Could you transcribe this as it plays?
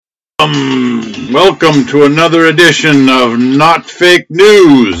Welcome to another edition of Not Fake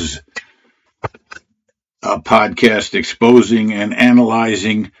News, a podcast exposing and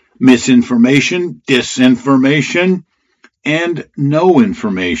analyzing misinformation, disinformation, and no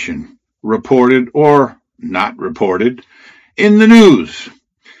information, reported or not reported, in the news.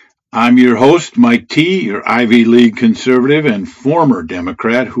 I'm your host, Mike T., your Ivy League conservative and former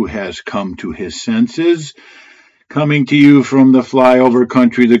Democrat who has come to his senses, coming to you from the flyover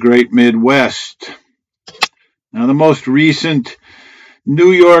country, the great Midwest. Now, the most recent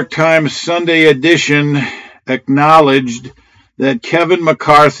New York Times Sunday edition acknowledged that Kevin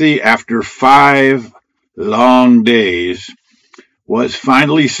McCarthy, after 5 long days, was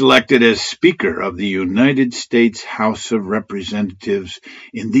finally selected as Speaker of the United States House of Representatives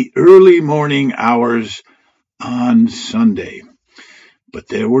in the early morning hours on Sunday. But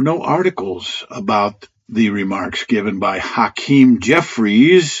there were no articles about the remarks given by Hakeem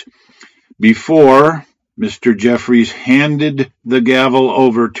Jeffries before Mr. Jeffries handed the gavel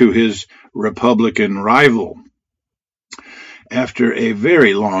over to his Republican rival. After a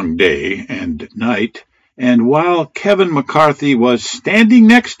very long day and night, and while Kevin McCarthy was standing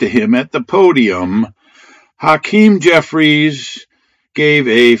next to him at the podium, Hakeem Jeffries gave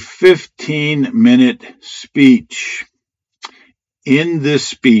a 15-minute speech. In this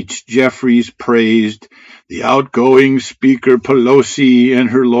speech, Jeffries praised the outgoing Speaker Pelosi and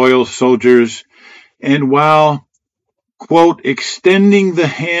her loyal soldiers, and while, quote, extending the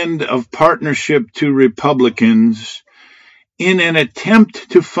hand of partnership to Republicans in an attempt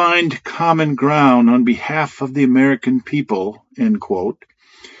to find common ground on behalf of the American people, end quote,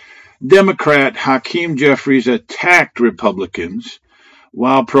 Democrat Hakeem Jeffries attacked Republicans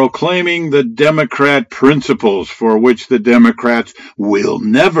while proclaiming the Democrat principles for which the Democrats will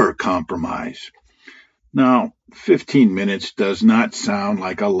never compromise. Now, 15 minutes does not sound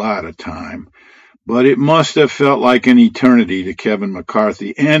like a lot of time, but it must have felt like an eternity to Kevin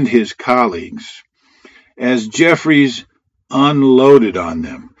McCarthy and his colleagues as Jeffries unloaded on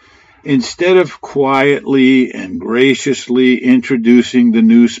them. Instead of quietly and graciously introducing the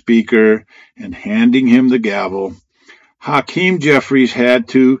new speaker and handing him the gavel, Hakeem Jeffries had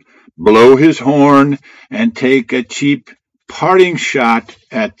to blow his horn and take a cheap parting shot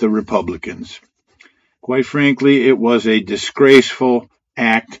at the Republicans. Quite frankly, it was a disgraceful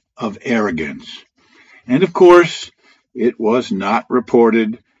act of arrogance. And of course, it was not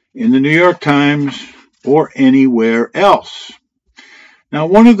reported in the New York Times or anywhere else. Now,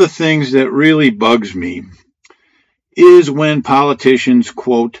 one of the things that really bugs me is when politicians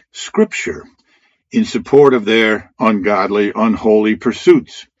quote scripture in support of their ungodly, unholy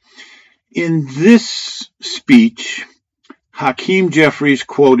pursuits. In this speech, Hakeem Jeffries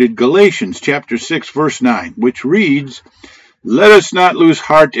quoted Galatians chapter 6, verse 9, which reads, "Let us not lose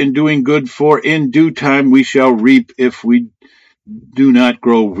heart in doing good, for in due time we shall reap if we do not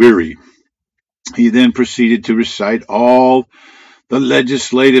grow weary." He then proceeded to recite all the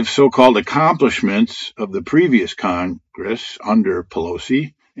legislative so-called accomplishments of the previous Congress under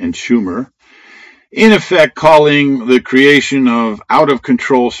Pelosi and Schumer, in effect calling the creation of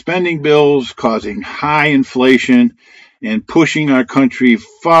out-of-control spending bills, causing high inflation, and pushing our country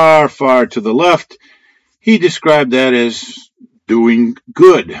far, far to the left. He described that as doing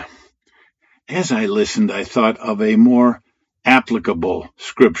good. As I listened, I thought of a more applicable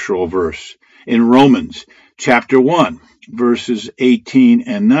scriptural verse in Romans chapter 1, verses 18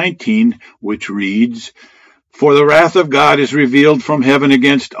 and 19, which reads, "For the wrath of God is revealed from heaven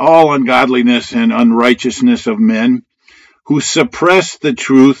against all ungodliness and unrighteousness of men, who suppress the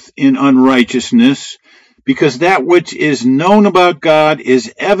truth in unrighteousness, because that which is known about God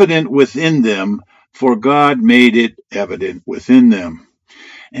is evident within them, for God made it evident within them."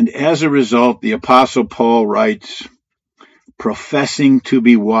 And as a result, the Apostle Paul writes, "Professing to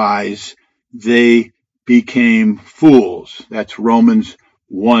be wise, they became fools." That's Romans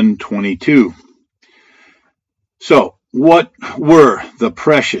 1:22. So, what were the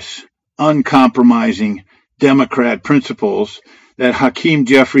precious, uncompromising Democrat principles that Hakeem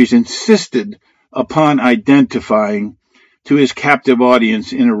Jeffries insisted upon identifying to his captive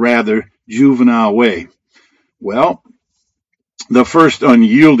audience in a rather juvenile way? Well, the first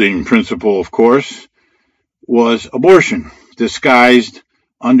unyielding principle, of course, was abortion, disguised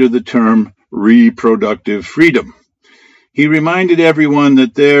under the term reproductive freedom. He reminded everyone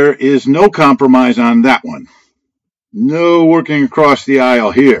that there is no compromise on that one. No working across the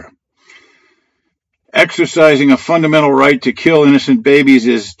aisle here. Exercising a fundamental right to kill innocent babies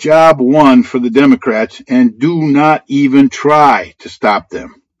is job one for the Democrats, and do not even try to stop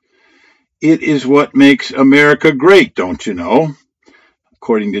them. It is what makes America great, don't you know?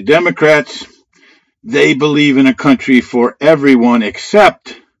 According to Democrats, they believe in a country for everyone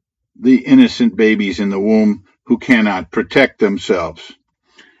except the innocent babies in the womb who cannot protect themselves.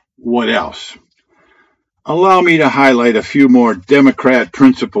 What else? Allow me to highlight a few more Democrat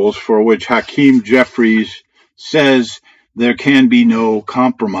principles for which Hakeem Jeffries says there can be no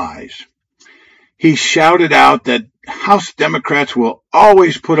compromise. He shouted out that House Democrats will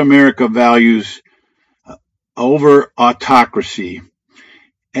always put American values over autocracy,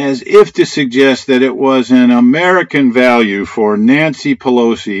 as if to suggest that it was an American value for Nancy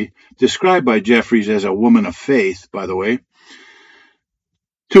Pelosi, described by Jeffries as a woman of faith, by the way,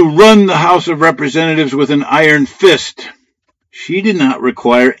 to run the House of Representatives with an iron fist. She did not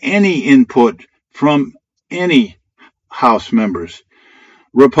require any input from any House members,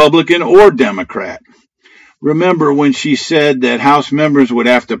 Republican or Democrat. Remember when she said that House members would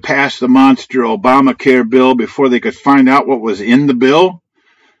have to pass the monster Obamacare bill before they could find out what was in the bill?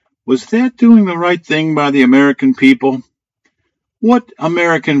 Was that doing the right thing by the American people? What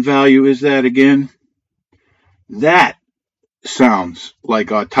American value is that again? That sounds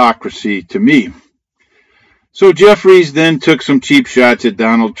like autocracy to me. So Jeffries then took some cheap shots at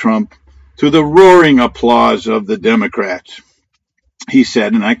Donald Trump to the roaring applause of the Democrats. He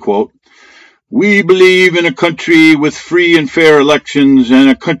said, and I quote, "We believe in a country with free and fair elections and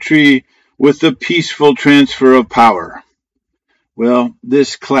a country with the peaceful transfer of power." Well,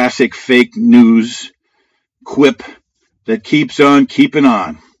 this classic fake news quip that keeps on keeping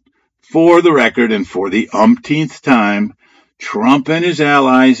on. For the record and for the umpteenth time, Trump and his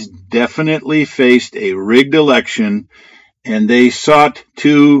allies definitely faced a rigged election, and they sought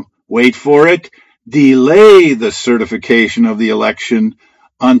to, wait for it, delay the certification of the election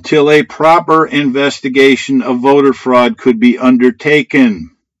until a proper investigation of voter fraud could be undertaken.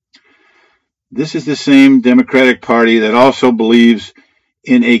 This is the same Democratic Party that also believes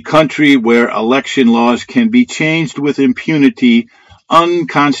in a country where election laws can be changed with impunity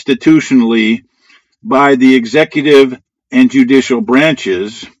unconstitutionally by the executive and judicial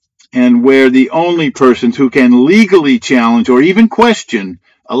branches, and where the only persons who can legally challenge or even question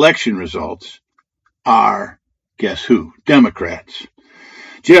election results are, guess who? Democrats.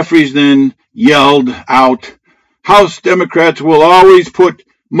 Jeffries then yelled out, "House Democrats will always put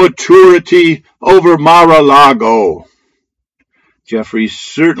maturity over Mar-a-Lago." Jeffries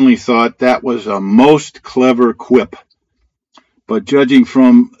certainly thought that was a most clever quip, but judging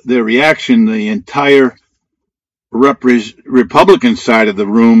from their reaction, the entire Republican side of the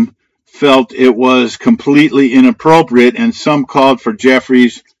room felt it was completely inappropriate, and some called for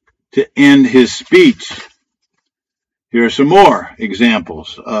Jeffries to end his speech. Here are some more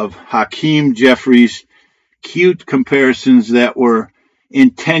examples of Hakeem Jeffries' cute comparisons that were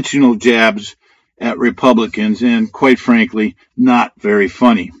intentional jabs at Republicans and, quite frankly, not very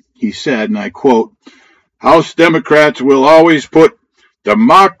funny. He said, and I quote, "House Democrats will always put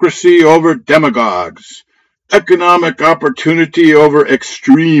democracy over demagogues, economic opportunity over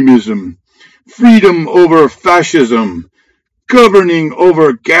extremism, freedom over fascism, governing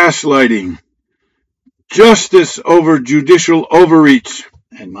over gaslighting, justice over judicial overreach,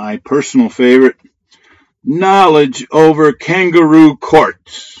 and my personal favorite, knowledge over kangaroo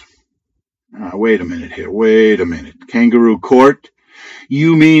courts." Wait a minute. Kangaroo court?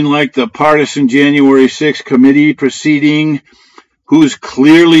 You mean like the partisan January 6th committee proceeding whose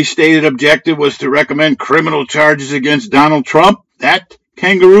clearly stated objective was to recommend criminal charges against Donald Trump? That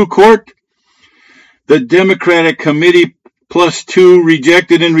kangaroo court? The Democratic committee +2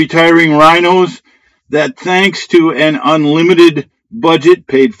 rejected and retiring rhinos that, thanks to an unlimited budget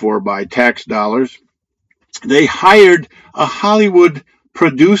paid for by tax dollars, they hired a Hollywood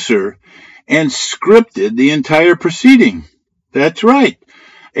producer and scripted the entire proceeding. That's right.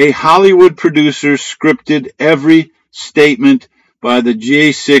 A Hollywood producer scripted every statement by the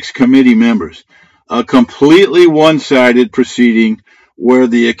J6 committee members. A completely one-sided proceeding where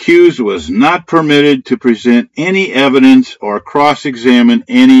the accused was not permitted to present any evidence or cross-examine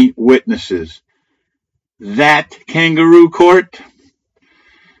any witnesses. That kangaroo court?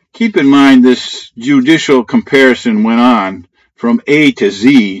 Keep in mind this judicial comparison went on from A to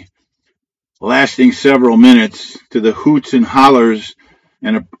Z, lasting several minutes, to the hoots and hollers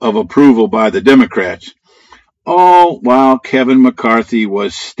of approval by the Democrats, all while Kevin McCarthy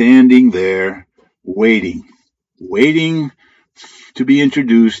was standing there waiting to be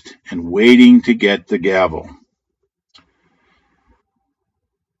introduced and waiting to get the gavel.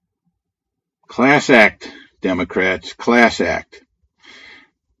 Class act, Democrats, class act.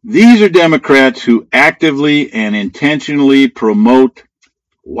 These are Democrats who actively and intentionally promote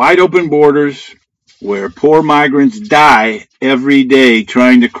wide open borders, where poor migrants die every day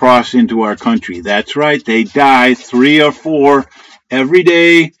trying to cross into our country. That's right, they die 3 or 4 every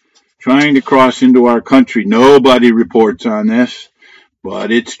day trying to cross into our country. Nobody reports on this,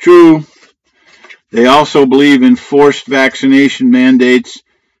 but it's true. They also believe in forced vaccination mandates,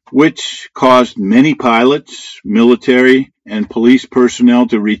 which caused many pilots, military, and police personnel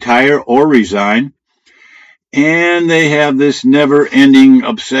to retire or resign. And they have this never-ending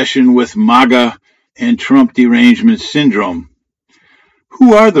obsession with MAGA and Trump derangement syndrome.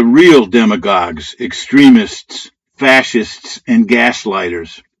 Who are the real demagogues, extremists, fascists, and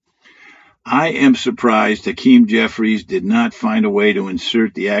gaslighters? I am surprised Hakeem Jeffries did not find a way to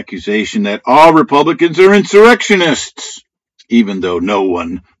insert the accusation that all Republicans are insurrectionists, even though no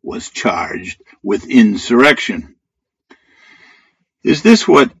one was charged with insurrection. Is this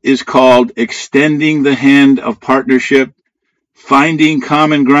what is called extending the hand of partnership, finding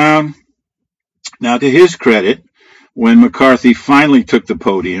common ground? Now, to his credit, when McCarthy finally took the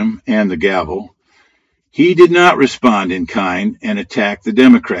podium and the gavel, he did not respond in kind and attack the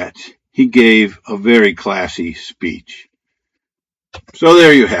Democrats. He gave a very classy speech. So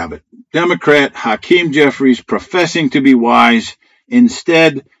there you have it. Democrat Hakeem Jeffries professing to be wise,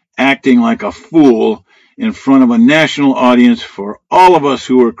 instead acting like a fool in front of a national audience for all of us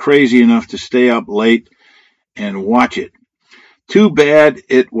who are crazy enough to stay up late and watch it. Too bad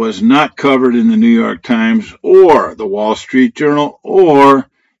it was not covered in the New York Times or the Wall Street Journal or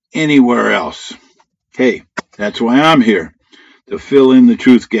anywhere else. Hey, that's why I'm here, to fill in the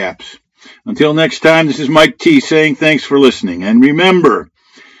truth gaps. Until next time, this is Mike T. saying thanks for listening. And remember,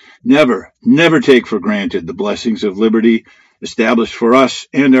 never take for granted the blessings of liberty established for us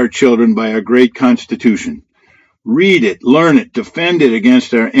and our children by our great Constitution. Read it, learn it, defend it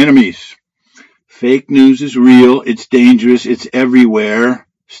against our enemies. Fake news is real, it's dangerous, it's everywhere.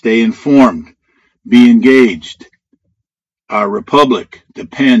 Stay informed. Be engaged. Our republic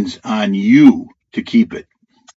depends on you to keep it.